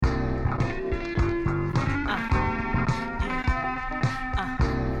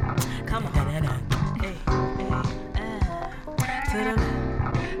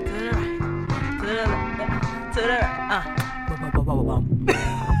know.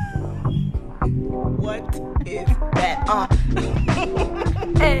 What is that?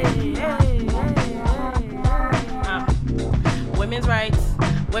 Women's rights.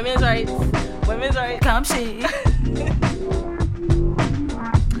 Women's rights. Women's rights. Come she.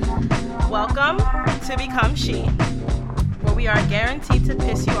 Welcome to Become She, where we are guaranteed to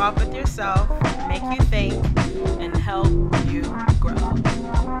piss you off with yourself, make you think, and help you grow.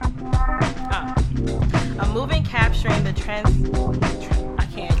 A movement capturing the I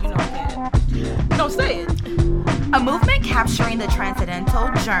can't. No, say it. A movement capturing the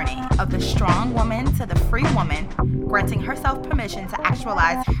transcendental journey of the strong woman to the free woman, granting herself permission to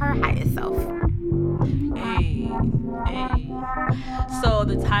actualize her highest self. Hey. So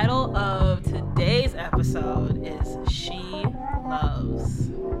the title of today's episode is She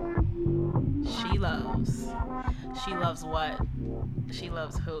Loves. She loves. She loves what? She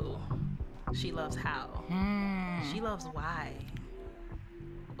loves who? She loves how? She loves why?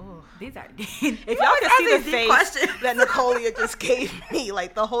 Ooh. These are if y'all can see the face questions that Nicolia just gave me,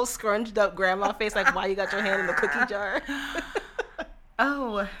 like the whole scrunched up grandma face, like why you got your hand in the cookie jar?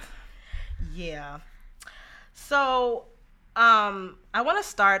 Oh. Yeah. So, I want to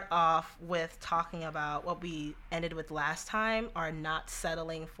start off with talking about what we ended with last time, our not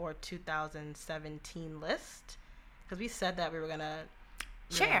settling for 2017 list, because we said that we were gonna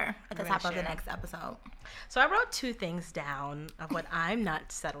share at the top of the next episode. So I wrote two things down of what I'm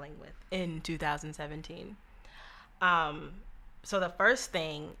not settling with in 2017. So the first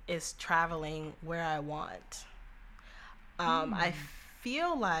thing is traveling where I want. I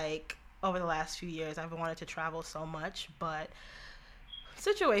feel like over the last few years I've wanted to travel so much, but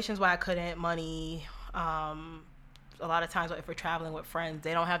situations where I couldn't, money, a lot of times if we're traveling with friends,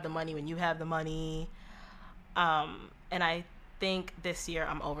 they don't have the money when you have the money. And I think this year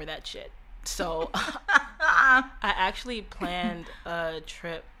I'm over that shit. So I actually planned a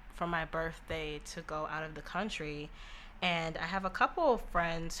trip for my birthday to go out of the country, and I have a couple of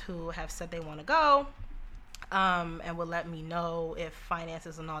friends who have said they want to go, and will let me know if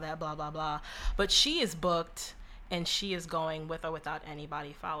finances and all that blah blah blah, but she is booked and she is going with or without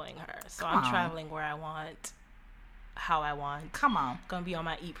anybody following her. So I'm traveling where I want, how I want. Come on. Gonna be on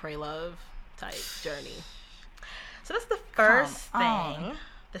my eat, pray, love type journey. So that's the first thing.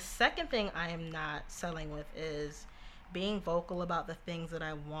 The second thing I am not settling with is being vocal about the things that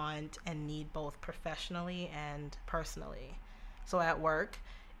I want and need, both professionally and personally. So at work,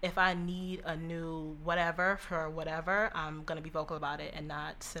 if I need a new whatever for whatever, I'm going to be vocal about it and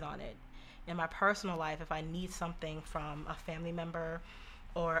not sit on it. In my personal life, if I need something from a family member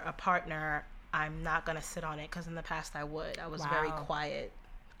or a partner, I'm not going to sit on it, because in the past I would. I was very quiet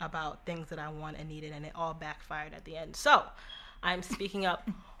about things that I want and needed, and it all backfired at the end. So I'm speaking up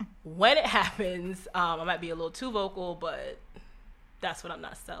when it happens. I might be a little too vocal, but that's what I'm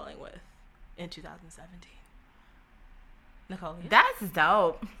not settling with in 2017. Nicole? That's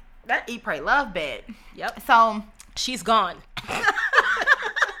dope. That eat, pray, love bit. Yep. So she's gone. Is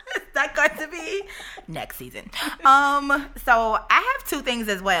that going to be next season? So I have two things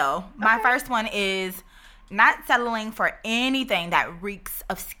as well. My first one is not settling for anything that reeks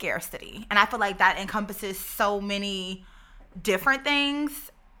of scarcity. And I feel like that encompasses so many different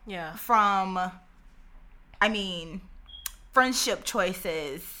things. Yeah. From, friendship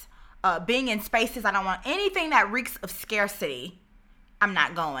choices, being in spaces I don't want. Anything that reeks of scarcity, I'm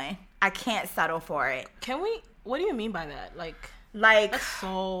not going. I can't settle for it. What do you mean by that? Like that's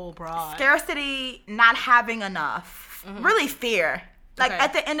so broad. Scarcity, not having enough. Mm-hmm. Really fear. Like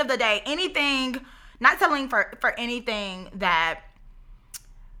at the end of the day, anything... Not settling for anything that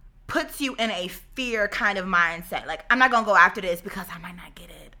puts you in a fear kind of mindset. Like, I'm not going to go after this because I might not get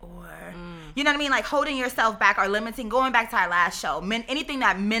it. Or, you know what I mean? Like, holding yourself back or limiting. Going back to our last show. Anything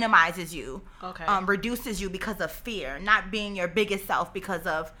that minimizes you. Reduces you because of fear. Not being your biggest self because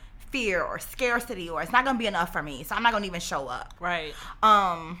of fear or scarcity. Or it's not going to be enough for me, so I'm not going to even show up. Right.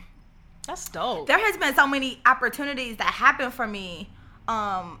 That's dope. There has been so many opportunities that happen for me.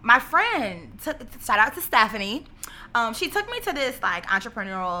 My friend shout out to Stephanie. She took me to this like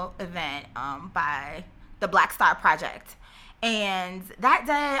entrepreneurial event by the Black Star Project, and that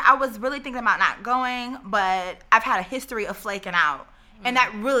day I was really thinking about not going, but I've had a history of flaking out, and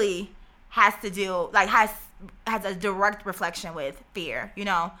that really has to do has a direct reflection with fear,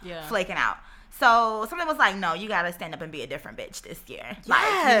 flaking out. So something was like, no, you got to stand up and be a different bitch this year. Yes.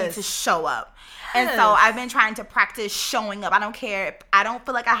 Like, you need to show up. Yes. And so I've been trying to practice showing up. I don't care if I don't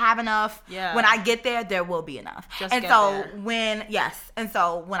feel like I have enough. Yeah. When I get there will be enough. And so when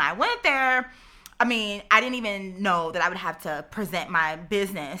I went there, I mean, I didn't even know that I would have to present my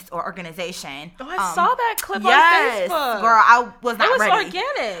business or organization. Oh, I saw that clip on Facebook. Girl, I was not ready. It was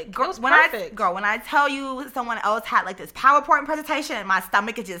organic. Girl, it was perfect. When I tell you someone else had like this PowerPoint presentation and my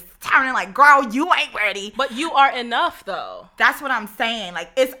stomach is just turning like, girl, you ain't ready. But you are enough, though. That's what I'm saying.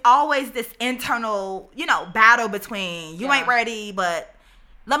 Like, it's always this internal, battle between you ain't ready, but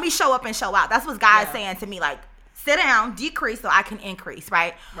let me show up and show out. That's what God's saying to me. Like, sit down, decrease so I can increase,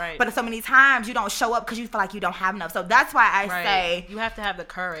 right? Right. But so many times you don't show up because you feel like you don't have enough. So that's why I say you have to have the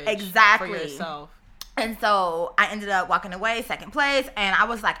courage exactly for yourself. And so I ended up walking away second place, and I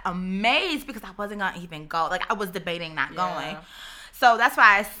was like amazed because I wasn't gonna even go. Like, I was debating not going. So that's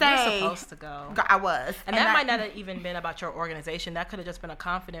why I say you're supposed to go. I was, and that might not have even been about your organization. That could have just been a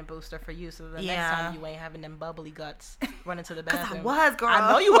confident booster for you. So the next time you ain't having them bubbly guts running to the bathroom. Because I was, girl.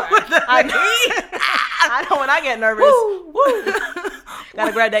 I know you were. I know when I get nervous. Woo.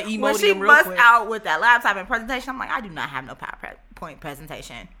 Gotta grab that emoji when she real bust quick. out with that laptop and presentation, I'm like, I do not have no PowerPoint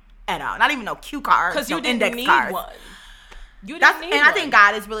presentation at all. Not even no cue cards. Because you didn't index need cards. one. I think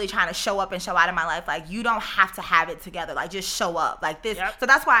God is really trying to show up and show out in my life. Like, you don't have to have it together. Like, just show up like this. So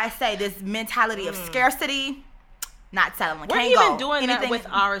that's why I say this mentality of scarcity, not settling. We're even doing that with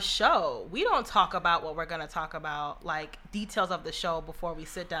our show. We don't talk about what we're going to talk about, like details of the show before we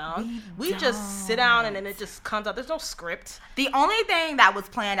sit down. We just sit down and then it just comes out. There's no script. The only thing that was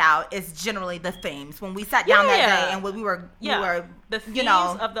planned out is generally the themes. When we sat down that day and we were the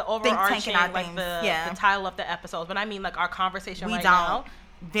themes of the overarching, like the title of the episodes. But I mean, like, our conversation now,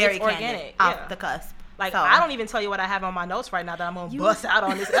 very it's organic, off the cusp. Like, I don't even tell you what I have on my notes right now that I'm going to bust out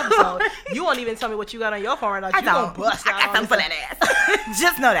on this episode. You won't even tell me what you got on your phone right now. You're going to bust out on this. For that ass.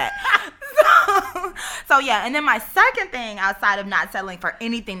 Just know that. So, yeah. And then my second thing, outside of not settling for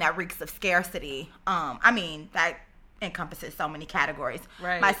anything that reeks of scarcity, I mean, that encompasses so many categories.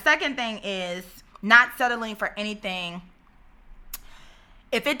 Right. My second thing is not settling for anything.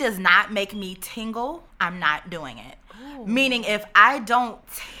 If it does not make me tingle, I'm not doing it. Ooh. Meaning, if I don't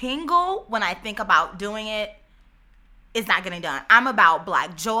tingle when I think about doing it, it's not getting done. I'm about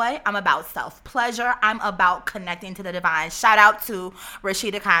Black joy. I'm about self-pleasure. I'm about connecting to the divine. Shout out to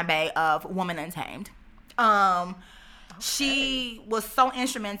Rashida Kambe of Woman Untamed. She was so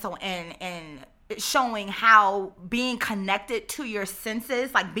instrumental in showing how being connected to your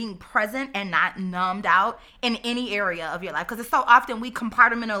senses, like being present and not numbed out in any area of your life. Because it's so often we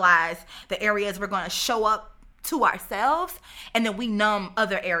compartmentalize the areas we're going to show up to ourselves, and then we numb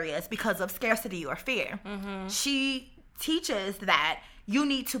other areas because of scarcity or fear. Mm-hmm. She teaches that you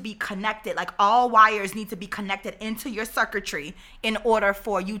need to be connected. Like, all wires need to be connected into your circuitry in order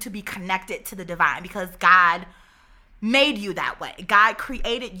for you to be connected to the divine, because God made you that way. God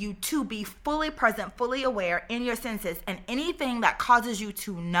created you to be fully present, fully aware in your senses, and anything that causes you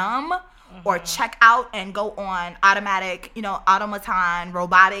to numb or check out and go on automatic, automaton,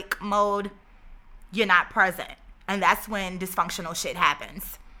 robotic mode, you're not present. And that's when dysfunctional shit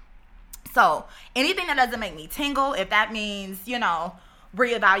happens. So anything that doesn't make me tingle, if that means,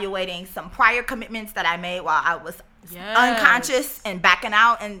 reevaluating some prior commitments that I made while I was unconscious and backing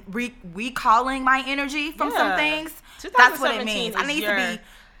out and recalling my energy from some things, that's what it means. I need to be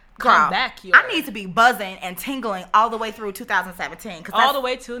I need to be buzzing and tingling all the way through 2017. All the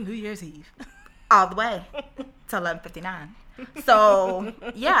way till New Year's Eve. All the way to 11:59. So,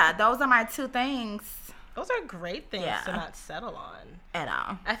 yeah, those are my two things. Those are great things to not settle on. At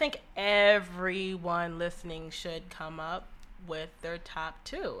all. I think everyone listening should come up with their top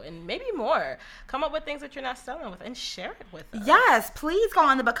two and maybe more. Come up with things that you're not settling with and share it with us. Yes, please go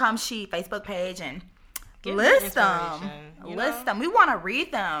on the Become She Facebook page and list them. List them. We want to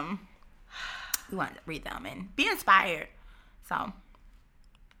read them. We want to read them and be inspired.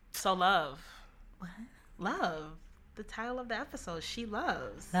 So love. What? Love. The title of the episode, She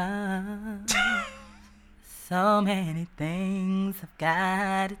Loves. Love. So many things I've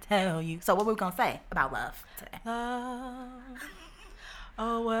got to tell you. So what we're going to say about love today? Love.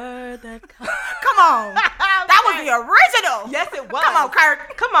 A word that comes. Come on. That was the original. Yes, it was. Come on,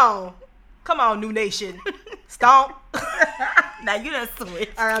 Kurt. Come on, New Nation. Stomp. Now you done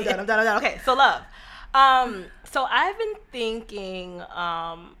switched. All right, I'm done. Okay, so love. So I've been thinking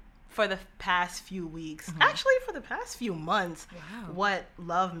for the past few weeks, actually for the past few months, what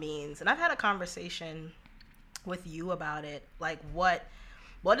love means. And I've had a conversation with you about it. Like,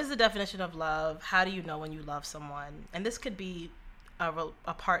 what is the definition of love? How do you know when you love someone? And this could be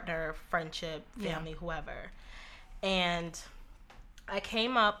a partner, friendship, family, whoever. And I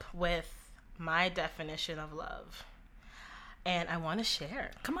came up with my definition of love. And I want to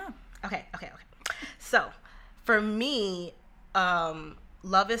share. Come on. Okay. So, for me,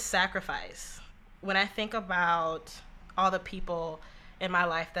 love is sacrifice. when I think about all the people in my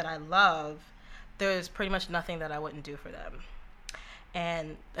life that I love, there's pretty much nothing that I wouldn't do for them.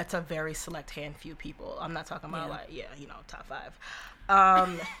 And that's a very select few people. I'm not talking about top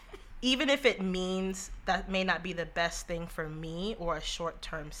 5. Even if it means that may not be the best thing for me or a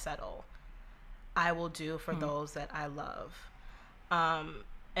short-term settle, I will do for those that I love.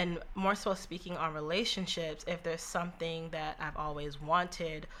 And more so speaking on relationships, if there's something that I've always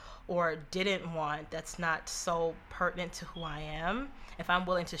wanted or didn't want that's not so pertinent to who I am, if I'm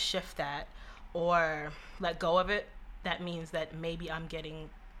willing to shift that or let go of it, that means that maybe I'm getting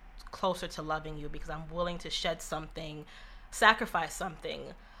closer to loving you because I'm willing to shed something, sacrifice something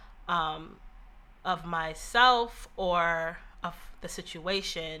of myself or of the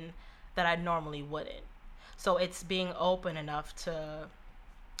situation that I normally wouldn't. So it's being open enough to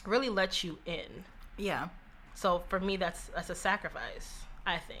really let you in. Yeah. So for me, that's a sacrifice,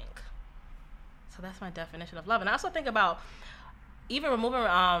 I think. So that's my definition of love. And I also think about even removing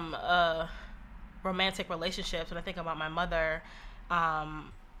romantic relationships. When I think about my mother,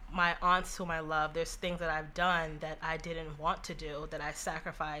 my aunts whom I love, there's things that I've done that I didn't want to do, that I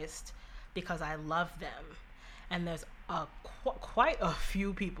sacrificed because I love them. And there's quite a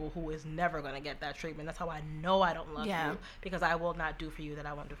few people who is never going to get that treatment. That's how I know I don't love you, because I will not do for you that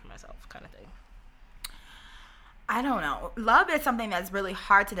I won't do for myself, kind of thing. I don't know. Love is something that's really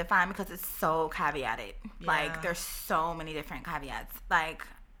hard to define because it's so caveated. Yeah. Like, there's so many different caveats. Like,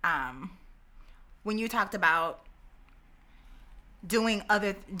 when you talked about doing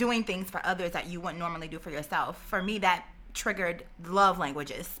things for others that you wouldn't normally do for yourself, for me that triggered love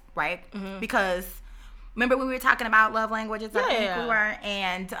languages, right? Mm-hmm. Because remember when we were talking about love languages? I think we were,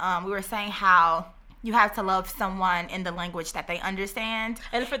 and we were saying how you have to love someone in the language that they understand.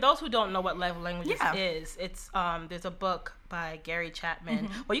 And for those who don't know what love languages is, it's there's a book by Gary Chapman.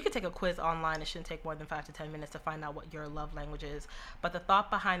 Mm-hmm. Well, you can take a quiz online. It shouldn't take more than 5 to 10 minutes to find out what your love language is. But the thought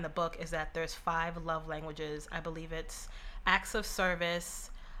behind the book is that there's 5 love languages. I believe it's acts of service,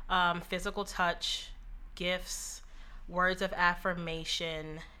 physical touch, gifts, words of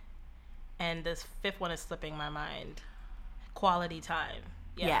affirmation, and this 5th one is slipping my mind. Quality time.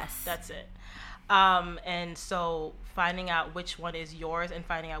 Yeah, yes. That's it. And so finding out which one is yours and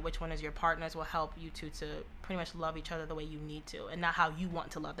finding out which one is your partner's will help you two to pretty much love each other the way you need to, and not how you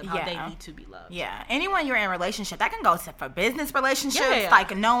want to love them, how they need to be loved. Yeah. Anyone you're in a relationship, that can go for business relationships,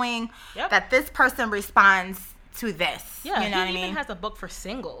 like knowing that this person responds to this. Yeah, you know what I mean? He even has a book for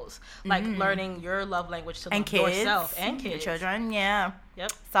singles, like learning your love language to love yourself and kids. Your children, yeah.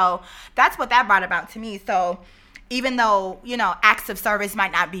 Yep. So that's what that brought about to me. So even though, acts of service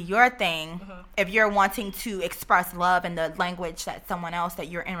might not be your thing, if you're wanting to express love in the language that someone else that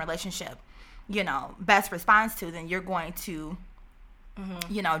you're in relationship, best responds to, then you're going to,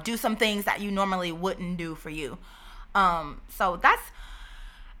 do some things that you normally wouldn't do for you. So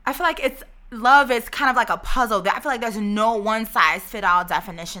I feel like love is kind of like a puzzle. I feel like there's no one-size-fit-all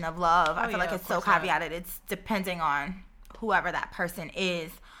definition of love. I feel like it's so caveated. It's depending on whoever that person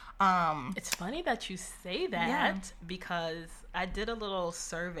is. It's funny that you say that because I did a little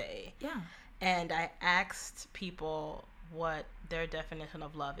survey. Yeah. And I asked people what their definition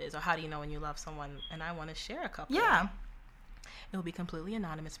of love is, or how do you know when you love someone? And I want to share a couple. Yeah. It will be completely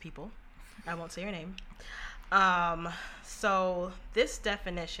anonymous, people. I won't say your name. So this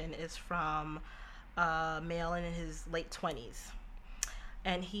definition is from a male in his late 20s.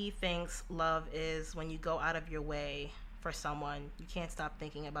 And he thinks love is when you go out of your way for someone. You can't stop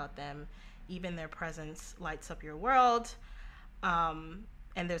thinking about them. Even their presence lights up your world. And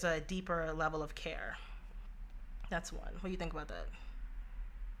there's a deeper level of care. That's one. What do you think about that?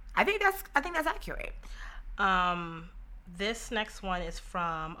 I think that's accurate. This next one is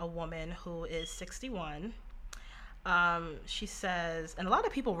from a woman who is 61. She says, and a lot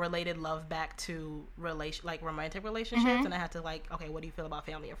of people related love back to romantic relationships, and I had to okay, what do you feel about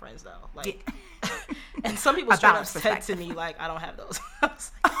family and friends though? And some people straight up said to me, I don't have those. I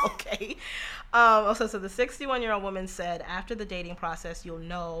was like, okay. So the 61-year-old woman said, after the dating process, you'll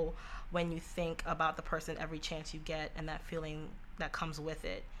know when you think about the person every chance you get, and that feeling that comes with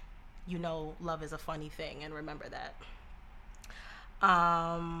it. Love is a funny thing, and remember that.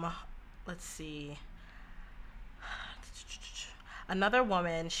 Let's see. Another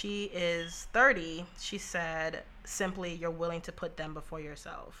woman, she is 30. She said, simply, you're willing to put them before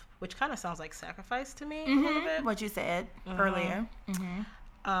yourself, which kind of sounds like sacrifice to me a little bit. What you said earlier.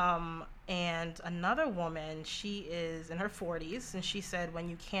 And another woman, she is in her 40s, and she said, when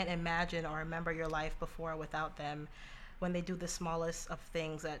you can't imagine or remember your life before or without them, when they do the smallest of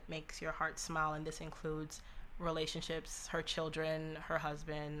things that makes your heart smile, and this includes relationships, her children, her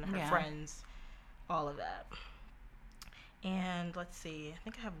husband, her friends, all of that. And let's see, I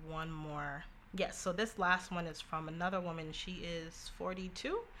think I have one more. Yes, so this last one is from another woman. She is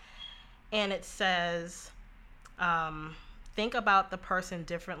 42. And it says, think about the person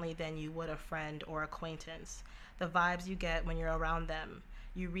differently than you would a friend or acquaintance. The vibes you get when you're around them.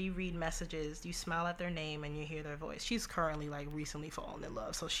 You reread messages, you smile at their name, and you hear their voice. She's currently, like, recently fallen in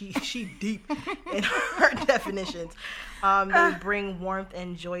love, so she deep in her definitions. They bring warmth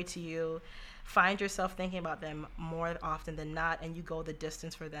and joy to you. Find yourself thinking about them more often than not, and you go the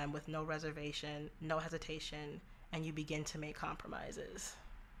distance for them with no reservation, no hesitation, and you begin to make compromises.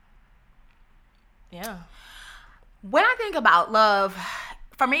 Yeah. When I think about love,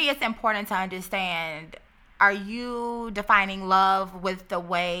 for me, it's important to understand, are you defining love with the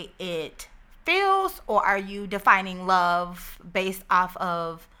way it feels, or are you defining love based off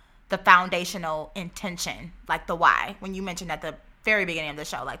of the foundational intention, like the why? When you mentioned at the very beginning of the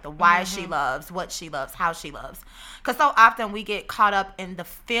show, like the why she loves, what she loves, how she loves. Because so often we get caught up in the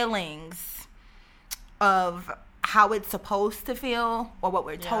feelings of how it's supposed to feel, or what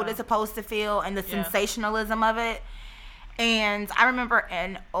we're told it's supposed to feel, and the sensationalism of it. And I remember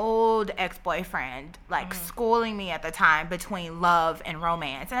an old ex-boyfriend, like, schooling me at the time between love and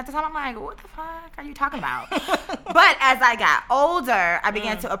romance. And at the time, I'm like, what the fuck are you talking about? But as I got older, I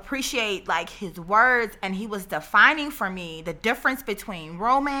began to appreciate, like, his words. And he was defining for me the difference between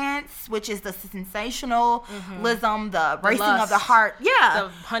romance, which is the sensationalism, the racing lust, of the heart. Yeah. The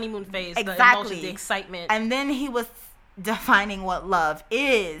honeymoon phase, exactly. The emotions, the excitement. And then he was defining what love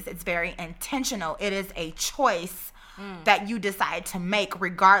is. It's very intentional. It is a choice that you decide to make,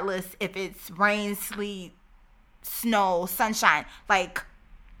 regardless if it's rain, sleet, snow, sunshine. Like,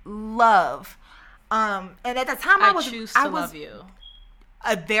 love. And at the time, I choose to love you.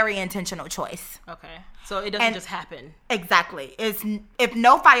 A very intentional choice. Okay, so it doesn't just happen. Exactly. It's, if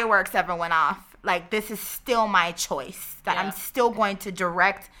no fireworks ever went off, like, this is still my choice. That I'm still going to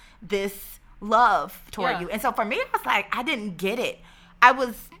direct this love toward you. And so for me, it was like, I didn't get it. I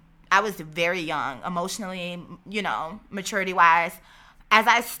was very young, emotionally, you know, maturity-wise. As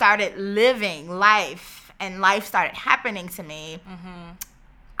I started living life and life started happening to me,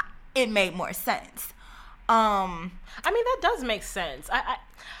 it made more sense. I mean, that does make sense.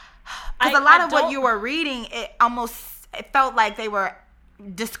 Because a lot of what you were reading, it felt like they were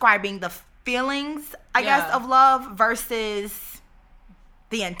describing the feelings, I guess, of love versus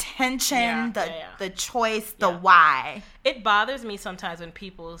the intention, the choice, the why. It bothers me sometimes when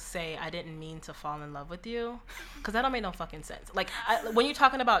people say, I didn't mean to fall in love with you. Because that don't make no fucking sense. Like, when you're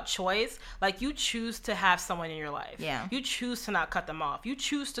talking about choice, like, you choose to have someone in your life. Yeah. You choose to not cut them off. You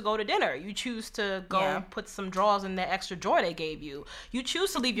choose to go to dinner. You choose to go put some drawers in the extra drawer they gave you. You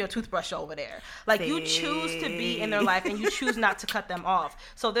choose to leave your toothbrush over there. Like, you choose to be in their life, and you choose not to cut them off.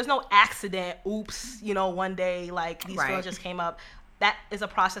 So there's no accident, oops, you know, one day, like, these feelings just came up. That is a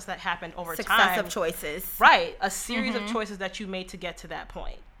process that happened over time. Successive choices. Right. A series of choices that you made to get to that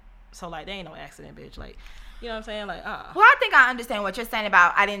point. So, like, there ain't no accident, bitch. Like, you know what I'm saying? Like, Well, I think I understand what you're saying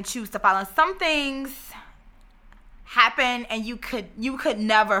about I didn't choose to follow. Some things happen and you could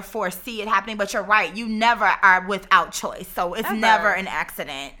never foresee it happening, but you're right. You never are without choice. So it's never an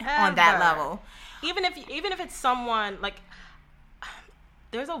accident on that level. Even if it's someone, like,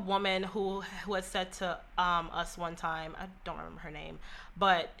 there's a woman who had said to us one time, I don't remember her name,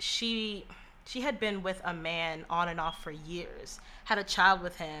 but she had been with a man on and off for years, had a child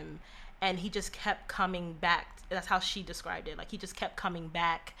with him, and he just kept coming back. That's how she described it. Like, he just kept coming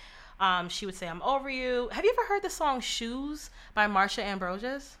back. She would say, I'm over you. Have you ever heard the song Shoes by Marsha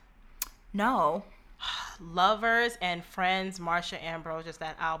Ambrosius? No. Lovers and Friends, Marsha Ambrosius,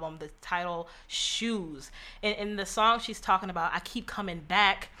 that album, the title Shoes. In the song, she's talking about, I keep coming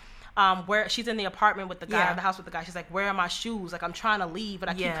back. Where she's in the apartment with the guy, the house with the guy. She's like, where are my shoes? Like, I'm trying to leave, but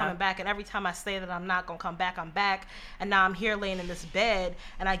I keep coming back. And every time I say that I'm not going to come back, I'm back. And now I'm here laying in this bed,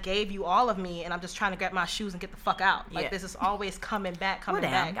 and I gave you all of me, and I'm just trying to get my shoes and get the fuck out. Like, this is always coming back.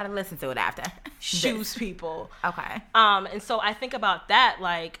 I got to listen to it after. Shoes people. Okay. And so I think about that,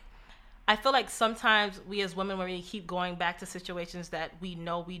 like, I feel like sometimes we as women, when we keep going back to situations that we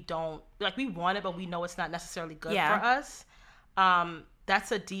know we don't, like, we want it, but we know it's not necessarily good for us,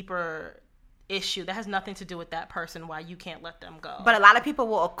 that's a deeper issue. That has nothing to do with that person, why you can't let them go. But a lot of people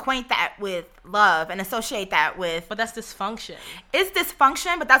will acquaint that with love and associate that with... But that's dysfunction. It's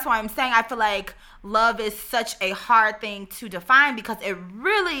dysfunction, but that's why I'm saying I feel like love is such a hard thing to define, because it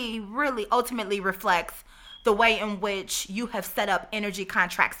really, really ultimately reflects the way in which you have set up energy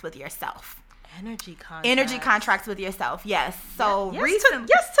contracts with yourself. Energy contracts with yourself, yes. So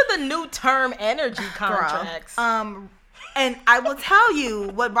yes to the new term energy contracts. And I will tell you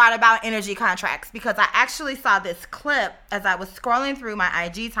what brought about energy contracts, because I actually saw this clip as I was scrolling through my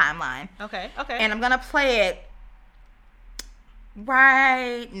IG timeline. Okay. And I'm going to play it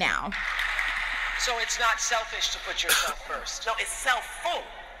right now. So it's not selfish to put yourself first. No, it's self-full.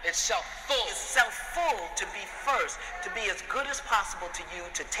 It's self-full. It's self-full to be first, to be as good as possible to you,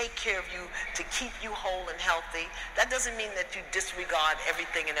 to take care of you, to keep you whole and healthy. That doesn't mean that you disregard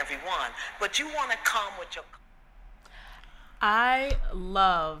everything and everyone, but you want to come with your... I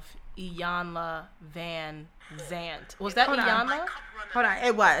love Iyanla Van Zant. Was that Iyanla? Hold on.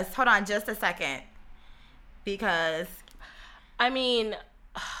 It was. Hold on just a second. Because... I mean,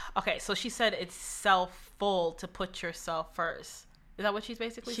 okay, so she said it's self-full to put yourself first. Is that what she's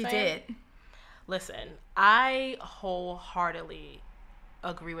basically saying? She did. Listen, I wholeheartedly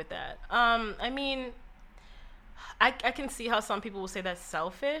agree with that. I mean, I can see how some people will say that's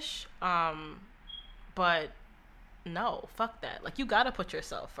selfish, but no, fuck that. Like, you gotta put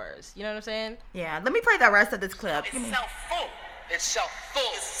yourself first. You know what I'm saying? Yeah, let me play the rest of this clip. It's self-full. It's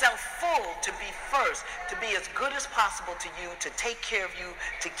self-full. It's self-full to be first, to be as good as possible to you, to take care of you,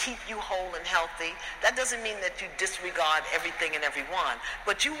 to keep you whole and healthy. That doesn't mean that you disregard everything and everyone,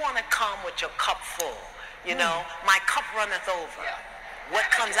 but you want to come with your cup full. You know, my cup runneth over. Yeah. What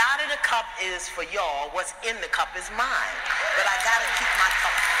comes out of the cup is for y'all. What's in the cup is mine. But I got to keep my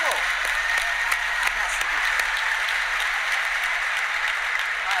cup full.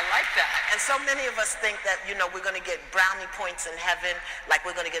 I like that. And so many of us think that, you know, we're going to get brownie points in heaven, like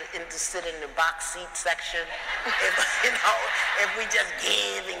we're going to get to sit in the box seat section, if we just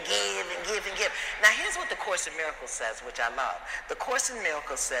give and give and give and give. Now, here's what the Course in Miracles says, which I love. The Course in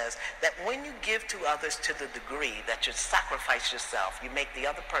Miracles says that when you give to others to the degree that you sacrifice yourself, you make the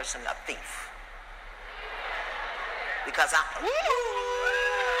other person a thief. Because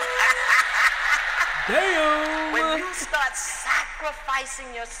Damn. When you start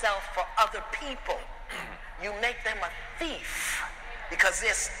sacrificing yourself for other people, you make them a thief, because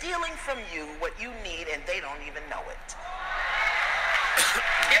they're stealing from you what you need and they don't even know it.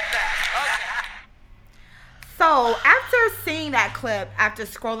 Get that. Okay. So after seeing that clip, after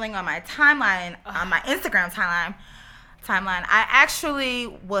scrolling on my timeline, on my Instagram timeline, I actually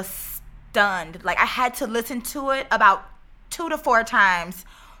was stunned. Like, I had to listen to it about 2 to 4 times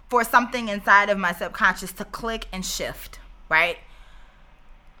for something inside of my subconscious to click and shift, right?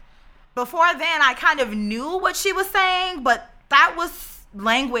 Before then, I kind of knew what she was saying, but that was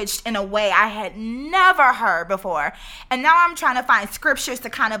languaged in a way I had never heard before. And now I'm trying to find scriptures to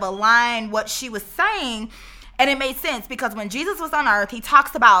kind of align what she was saying. And it made sense, because when Jesus was on earth, he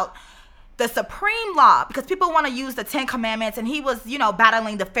talks about the supreme law, because people want to use the 10 commandments, and he was, you know,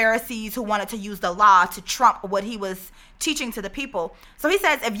 battling the Pharisees who wanted to use the law to trump what he was teaching to the people. So he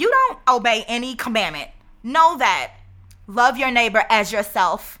says, if you don't obey any commandment, know that love your neighbor as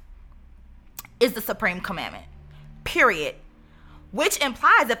yourself is the supreme commandment, period. Which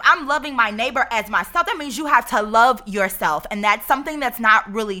implies if I'm loving my neighbor as myself, that means you have to love yourself. And that's something that's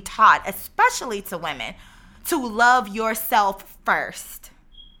not really taught, especially to women, to love yourself first.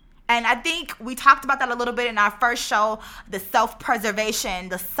 And I think we talked about that a little bit in our first show, the self-preservation,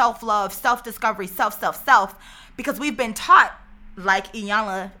 the self-love, self-discovery, self, because we've been taught, like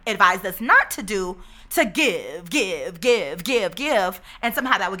Iyanla advised us not to do, to give, and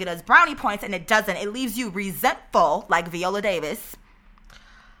somehow that would get us brownie points, and it doesn't. It leaves you resentful, like Viola Davis.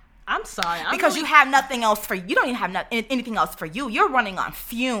 I'm sorry. Because you have nothing else for you. You don't even have anything else for you. You're running on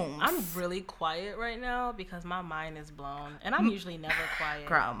fumes. I'm really quiet right now because my mind is blown. And I'm usually never quiet.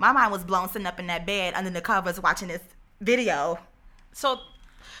 Girl, my mind was blown sitting up in that bed under the covers watching this video. So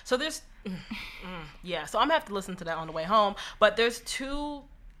there's... yeah, so I'm going to have to listen to that on the way home. But there's 2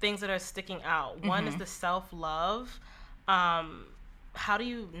 things that are sticking out. One is the self-love. How do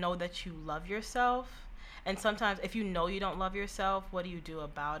you know that you love yourself? And sometimes if you know you don't love yourself, what do you do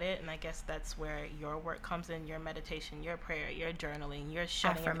about it? And I guess that's where your work comes in, your meditation, your prayer, your journaling, your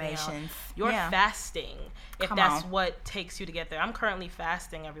shutting affirmations, your fasting, if that's what takes you to get there. I'm currently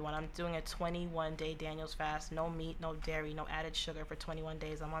fasting, everyone. I'm doing a 21-day Daniel's fast, no meat, no dairy, no added sugar for 21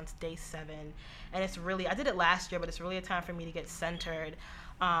 days. I'm on day 7. And it's really, I did it last year, but it's really a time for me to get centered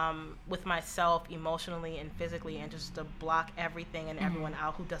with myself emotionally and physically, and just to block everything and everyone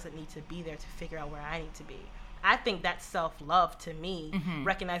out who doesn't need to be there to figure out where I need to be. I think that's self-love to me,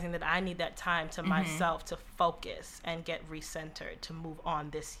 recognizing that I need that time to myself to focus and get recentered to move on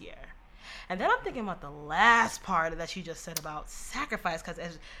this year. And then I'm thinking about the last part that you just said about sacrifice, because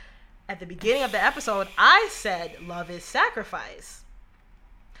at the beginning of the episode, I said love is sacrifice.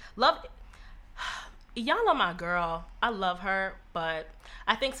 Love... Iyanla, my girl, I love her, but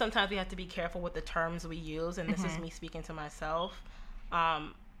I think sometimes we have to be careful with the terms we use, and this is me speaking to myself.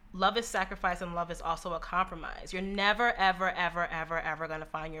 Love is sacrifice, and love is also a compromise. You're never, ever, ever, ever, ever going to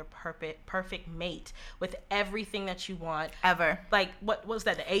find your perfect mate with everything that you want. Ever. Like, what was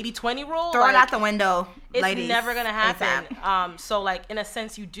that, the 80-20 rule? Throw it out the window, it's ladies. Never going to happen. So, like, in a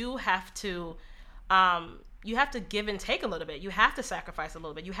sense, you do have to... you have to give and take a little bit. You have to sacrifice a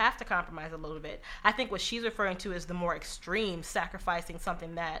little bit. You have to compromise a little bit. I think what she's referring to is the more extreme, sacrificing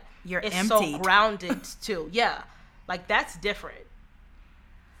something that is so grounded to. Yeah. Like, that's different.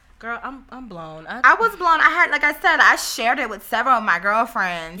 Girl, I'm blown. I was blown. Like I said, I shared it with several of my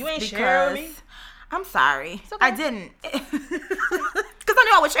girlfriends. You ain't sharing with me? I'm sorry. Okay. I didn't. Because I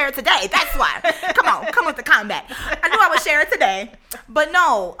knew I would share it today. That's why. Come with the combat. I knew I would share it today. But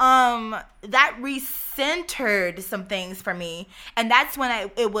no, that recentered some things for me. And that's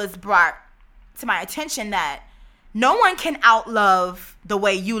when it was brought to my attention that no one can outlove the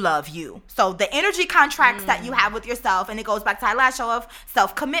way you love you. So the energy contracts that you have with yourself, and it goes back to our last show of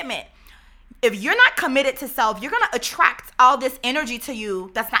self-commitment. If you're not committed to self, you're going to attract all this energy to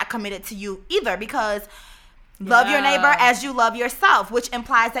you that's not committed to you either, because love your neighbor as you love yourself, which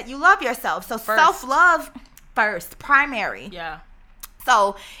implies that you love yourself. So self-love first, primary. Yeah.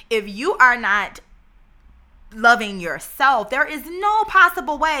 So if you are not loving yourself, there is no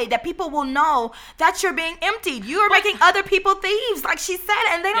possible way that people will know that you're being emptied. You are making other people thieves, like she said,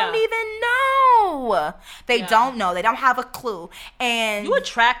 and they don't even know. They don't know. They don't have a clue. And you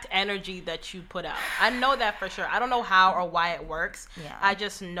attract energy that you put out. I know that for sure. I don't know how or why it works. Yeah. I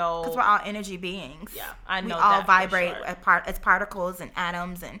just know. Because we're all energy beings. Yeah, I know we all that vibrate for sure. as particles and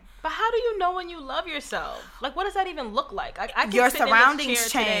atoms. But how do you know when you love yourself? Like, what does that even look like? I can your sit surroundings in this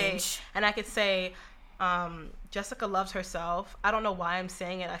chair change. Today and I could say, Jessica loves herself. I don't know why I'm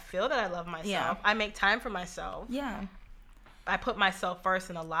saying it. I feel that I love myself. Yeah. I make time for myself. Yeah. I put myself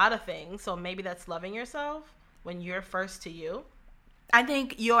first in a lot of things. So maybe that's loving yourself when you're first to you. I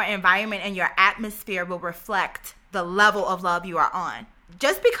think your environment and your atmosphere will reflect the level of love you are on.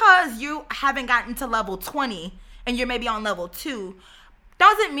 Just because you haven't gotten to level 20 and you're maybe on level 2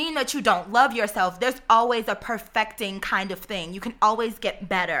 doesn't mean that you don't love yourself. There's always a perfecting kind of thing. You can always get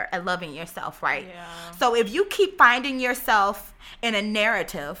better at loving yourself, right? Yeah. So if you keep finding yourself in a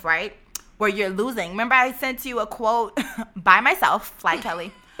narrative, right, where you're losing. Remember I sent you a quote by myself, Fly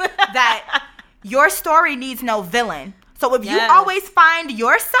Kelly, that your story needs no villain. So if you always find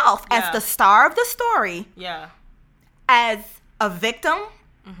yourself as the star of the story, as a victim,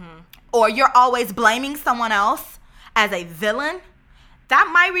 or you're always blaming someone else as a villain, that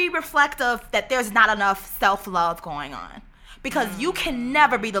might be reflective that there's not enough self-love going on. Because you can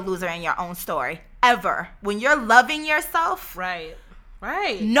never be the loser in your own story, ever. When you're loving yourself, right.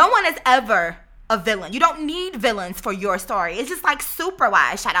 No one is ever a villain. You don't need villains for your story. It's just like super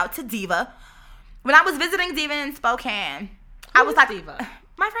wise. Shout out to Diva. When I was visiting Diva in Spokane, I was like, Diva?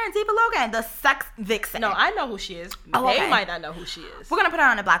 My friend Diva Logan, the sex vixen. No, I know who she is. Oh, they might not know who she is. We're going to put her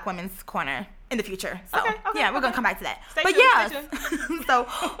on a Black Women's Corner in the future. So, we're going to come back to that. Stay tuned. So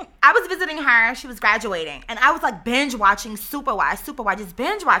I was visiting her. She was graduating. And I was like binge watching Super Wise, just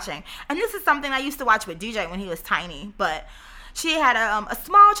binge watching. And this is something I used to watch with DJ when he was tiny. But she had a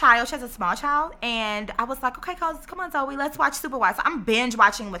small child. She has a small child. And I was like, okay, come on, Zoe, let's watch Super Wise. So I'm binge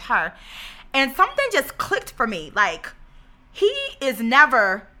watching with her. And something just clicked for me. Like, he is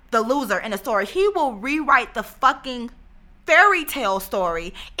never the loser in a story. He will rewrite the fucking fairy tale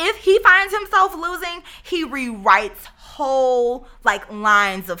story. If he finds himself losing, he rewrites whole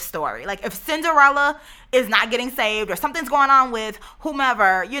lines of story. Like if Cinderella is not getting saved or something's going on with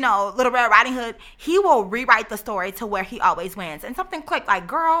whomever, Little Red Riding Hood, he will rewrite the story to where he always wins. And something clicked like,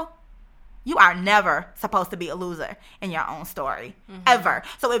 girl, you are never supposed to be a loser in your own story, ever.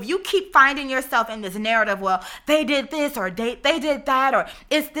 So if you keep finding yourself in this narrative, well, they did this or they did that, or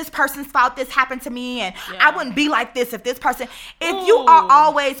it's this person's fault this happened to me, and I wouldn't be like this if this person. If you are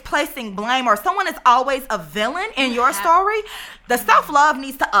always placing blame or someone is always a villain in your story, the self-love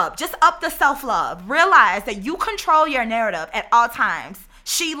needs to up. Just up the self-love. Realize that you control your narrative at all times.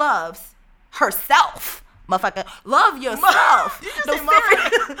 She loves herself. Motherfucker, love yourself.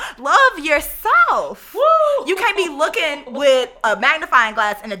 Love yourself. Woo! You can't be looking with a magnifying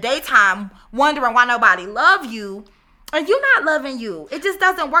glass in the daytime wondering why nobody love you and you not loving you. It just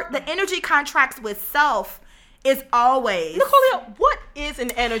doesn't work. The energy contracts with self is always... Nicolia, what is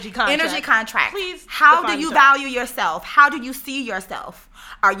an energy contract? Energy contract. Please. How do you value yourself? How do you see yourself?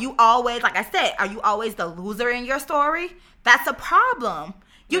 Are you always, like I said, are you always the loser in your story? That's a problem.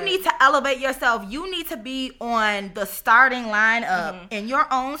 You need to elevate yourself. You need to be on the starting lineup in your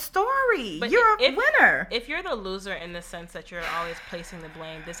own story. But you're a winner. If you're the loser in the sense that you're always placing the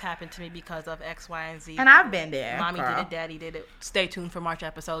blame, this happened to me because of X, Y, and Z. And I've been there. Mommy did it, Daddy did it. Stay tuned for March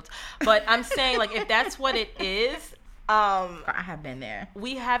episodes. But I'm saying, like, if that's what it is, I have been there.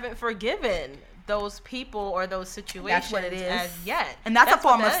 We haven't forgiven those people or those situations that's what it is. As yet. And that's a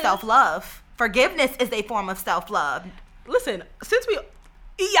form of self-love. Forgiveness is a form of self-love. Listen, since we...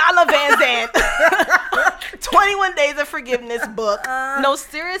 Iyanla Vanzant 21 Days of Forgiveness book. No,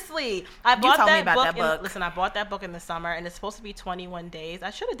 seriously. I bought that book. Listen, I bought that book in the summer, and it's supposed to be 21 days.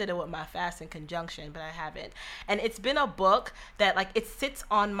 I should have did it with my fast in conjunction, but I haven't. And it's been a book that, like, it sits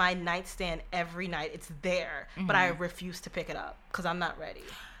on my nightstand every night. It's there, but I refuse to pick it up because I'm not ready.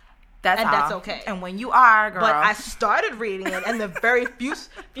 That's okay. And when you are, girl. But I started reading it, and the very few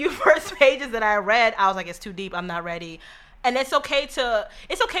first pages that I read, I was like, it's too deep. I'm not ready. And it's okay to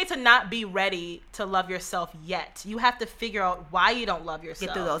not be ready to love yourself yet. You have to figure out why you don't love yourself.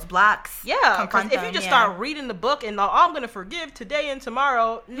 Get through those blocks. Yeah, because if you just start reading the book and I'm going to forgive today and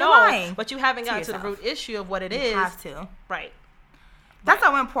tomorrow, no. But you haven't gotten to the root issue of what it is. You have to. Right. That's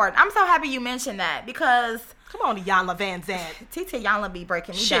so important. I'm so happy you mentioned that because... Come on, Iyanla Vanzant. TT Iyanla be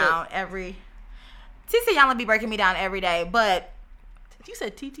breaking me down every... TT Iyanla be breaking me down every day, but... You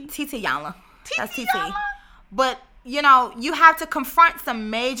said TT? TT Iyanla. That's TT. But... You know, you have to confront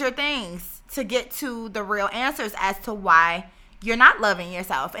some major things to get to the real answers as to why you're not loving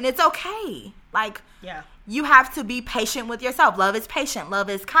yourself. And it's okay. Like, you have to be patient with yourself. Love is patient. Love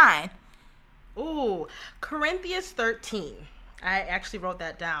is kind. Ooh, Corinthians 13. I actually wrote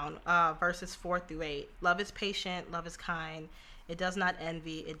that down, verses 4-8. Love is patient. Love is kind. It does not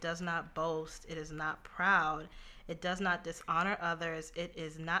envy. It does not boast. It is not proud. It does not dishonor others. It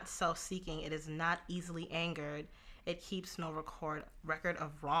is not self-seeking. It is not easily angered. It keeps no record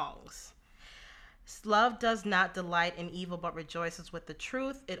of wrongs. Love does not delight in evil, but rejoices with the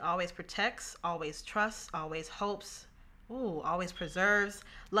truth. It always protects, always trusts, always hopes, always preserves.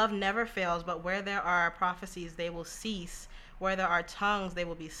 Love never fails, but where there are prophecies, they will cease. Where there are tongues, they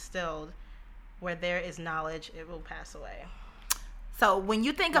will be stilled. Where there is knowledge, it will pass away. So when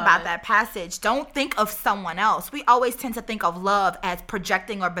you think about that passage, don't think of someone else. We always tend to think of love as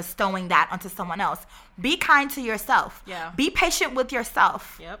projecting or bestowing that onto someone else. Be kind to yourself. Yeah. Be patient with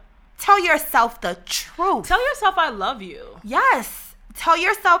yourself. Yep. Tell yourself the truth. Tell yourself I love you. Yes. Tell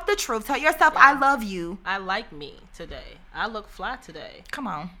yourself the truth. Tell yourself I love you. I like me today. I look fly today. Come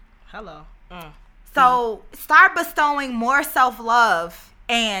on. Hello. So start bestowing more self-love,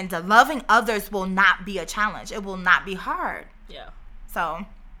 and loving others will not be a challenge. It will not be hard. Yeah. So,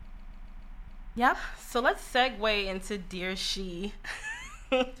 yep. So let's segue into Dear She.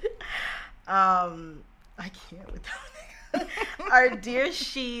 I can't with that. Our Dear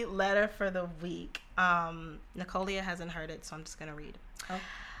She letter for the week. Nicolia hasn't heard it, so I'm just going to read. Oh.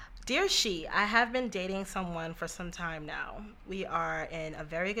 Dear She, I have been dating someone for some time now. We are in a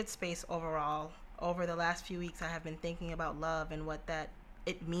very good space overall. Over the last few weeks, I have been thinking about love and what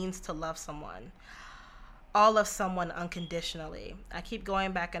it means to love someone. All of someone unconditionally. I keep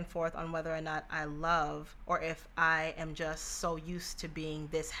going back and forth on whether or not I love, or if I am just so unused to being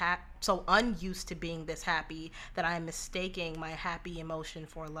this happy that I am mistaking my happy emotion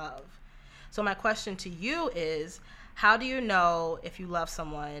for love. So my question to you is, how do you know if you love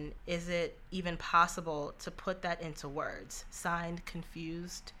someone? Is it even possible to put that into words? Signed,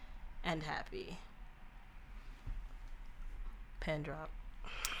 Confused and Happy. Pen drop.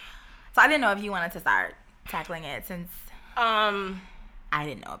 So I didn't know if you wanted to start tackling it since I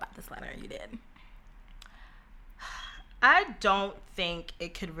didn't know about this letter. You did. I don't think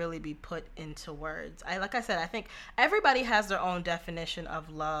it could really be put into words. Like I said, I think everybody has their own definition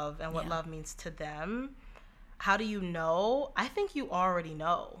of love and what love means to them. How do you know? I think you already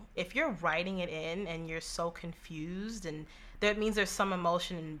know. If you're writing it in and you're so confused, and that means there's some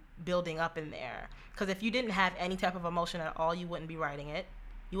emotion building up in there. Because if you didn't have any type of emotion at all, you wouldn't be writing it.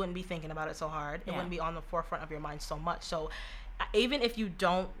 You wouldn't be thinking about it so hard. It wouldn't be on the forefront of your mind so much. So even if you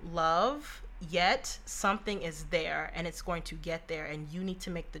don't love yet, something is there and it's going to get there. And you need to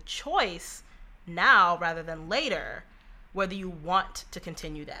make the choice now rather than later whether you want to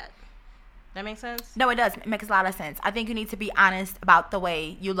continue that. That makes sense? No, it does. It makes a lot of sense. I think you need to be honest about the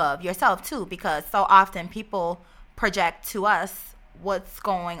way you love yourself too, because so often people project to us what's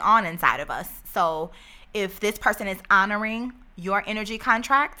going on inside of us. So if this person is honoring your energy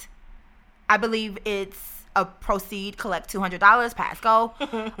contract, I believe it's a proceed, collect $200, pass, go.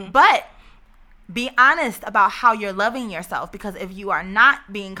 But be honest about how you're loving yourself, because if you are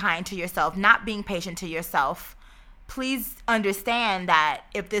not being kind to yourself, not being patient to yourself, please understand that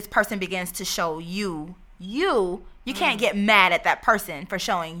if this person begins to show you can't get mad at that person for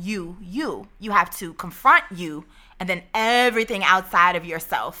showing you. You have to confront you, and then everything outside of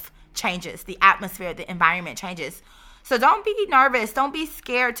yourself changes. The atmosphere, the environment changes. So don't be nervous. Don't be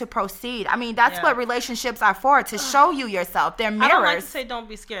scared to proceed. I mean, that's what relationships are for, to show you yourself. They're mirrors. I don't like to say don't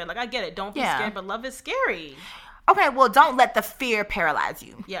be scared. Like, I get it. Don't be scared, but love is scary. Okay, well, don't let the fear paralyze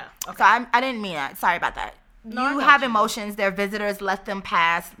you. Yeah. Okay. So I didn't mean that. Sorry about that. No, you have emotions. They're visitors. Let them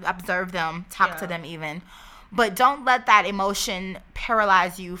pass. Observe them. Talk to them even. But don't let that emotion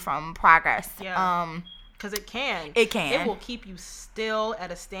paralyze you from progress. Yeah. Because it can. It will keep you still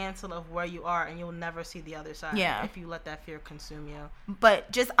at a standstill of where you are, and you'll never see the other side if you let that fear consume you.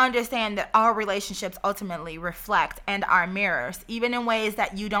 But just understand that all relationships ultimately reflect and are mirrors, even in ways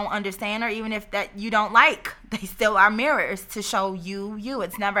that you don't understand or even if that you don't like. They still are mirrors to show you.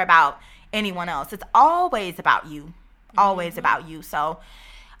 It's never about anyone else. It's always about you. Always about you. So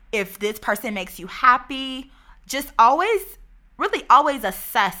if this person makes you happy, just always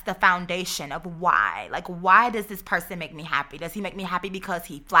assess the foundation of why. Like, why does this person make me happy? Does he make me happy because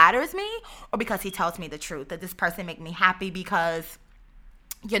he flatters me or because he tells me the truth? Does this person make me happy because,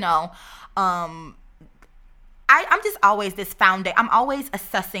 I'm just always I'm always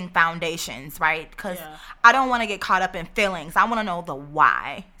assessing foundations, right? Because I don't want to get caught up in feelings. I want to know the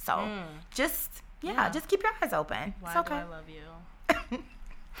why. So just keep your eyes open. Why it's okay. do I love you?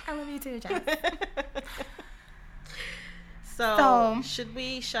 I love you too, Jess. So, should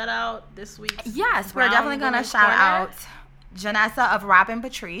we shout out this week's Yes, we're definitely going to shout out Janessa of Robin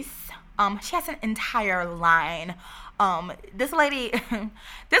Patrice. She has an entire line. This lady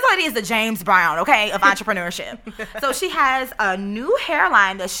is the James Brown, okay, of entrepreneurship. So she has a new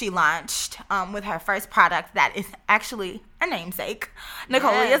hairline that she launched with her first product that is actually a namesake,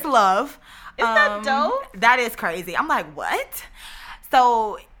 Nicolia's Love. Isn't that dope? That is crazy. I'm like, what?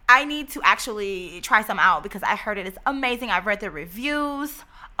 So I need to actually try some out because I heard it is amazing. I've read the reviews.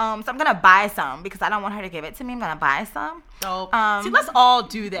 So I'm going to buy some because I don't want her to give it to me. I'm going to buy some. Dope. See, let's all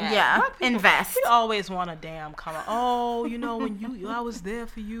do that. Yeah, invest. We always want a damn comment. Oh, when I was there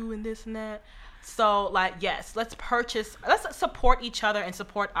for you and this and that. So, like, yes, let's support each other and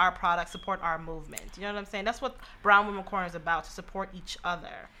support our product, support our movement. You know what I'm saying? That's what Brown Women Corner is about, to support each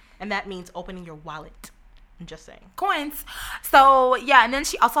other. And that means opening your wallet. I'm just saying. Coins. So, yeah, and then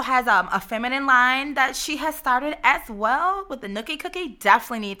she also has a feminine line that she has started as well with the Nookie Cookie.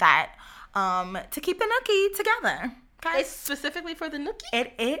 Definitely need that to keep the Nookie together. Okay? It's specifically for the Nookie?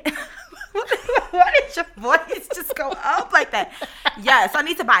 It. Why did your voice just go up like that? Yes, I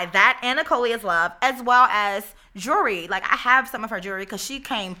need to buy that and Nicolia's Love as well as jewelry. Like, I have some of her jewelry because she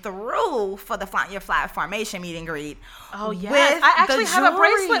came through for the Flaunt Your Flag formation meet and greet. Oh, yes. I actually have a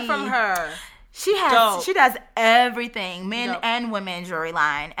bracelet from her. She does everything, men and women jewelry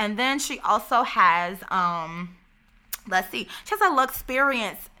line. And then she also has, she has a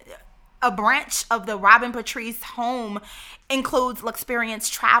Luxperience. A branch of the Robin Patrice home includes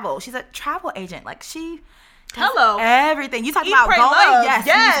Luxperience Travel. She's a travel agent. Like, she does everything. You talk about going? Love.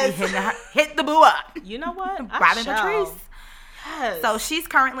 Yes. Hit the boo up. You know what? Robin Patrice. Yes. So she's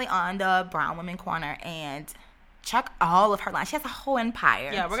currently on the Brown Women Corner, and check all of her lines. She has a whole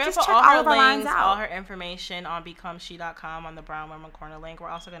empire. Yeah, we're going to put all her links, all her information on BecomeShe.com on the Brown Women Corner link. We're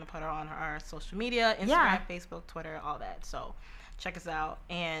also going to put her on our social media, Instagram, Facebook, Twitter, all that. So check us out.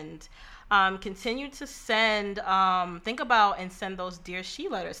 And continue to send, think about and send those Dear She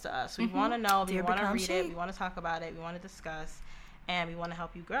letters to us. We want to know, we want to read it, we want to talk about it, we want to discuss, and we want to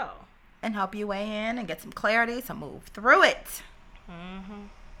help you grow. And help you weigh in and get some clarity to move through it.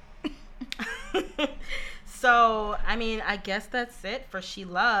 So, I mean, I guess that's it for She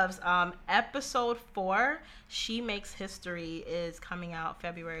Loves. Episode 4, She Makes History, is coming out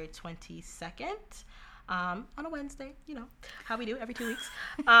February 22nd. On a Wednesday, how we do every 2 weeks.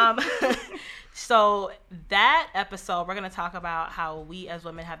 So that episode, we're going to talk about how we as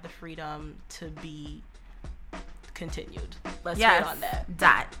women have the freedom to be continued. Let's wait on that.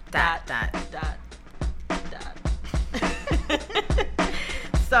 Dot.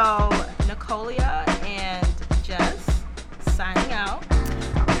 So Nicolia and Jess signing out.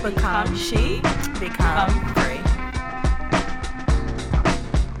 Become she, become free.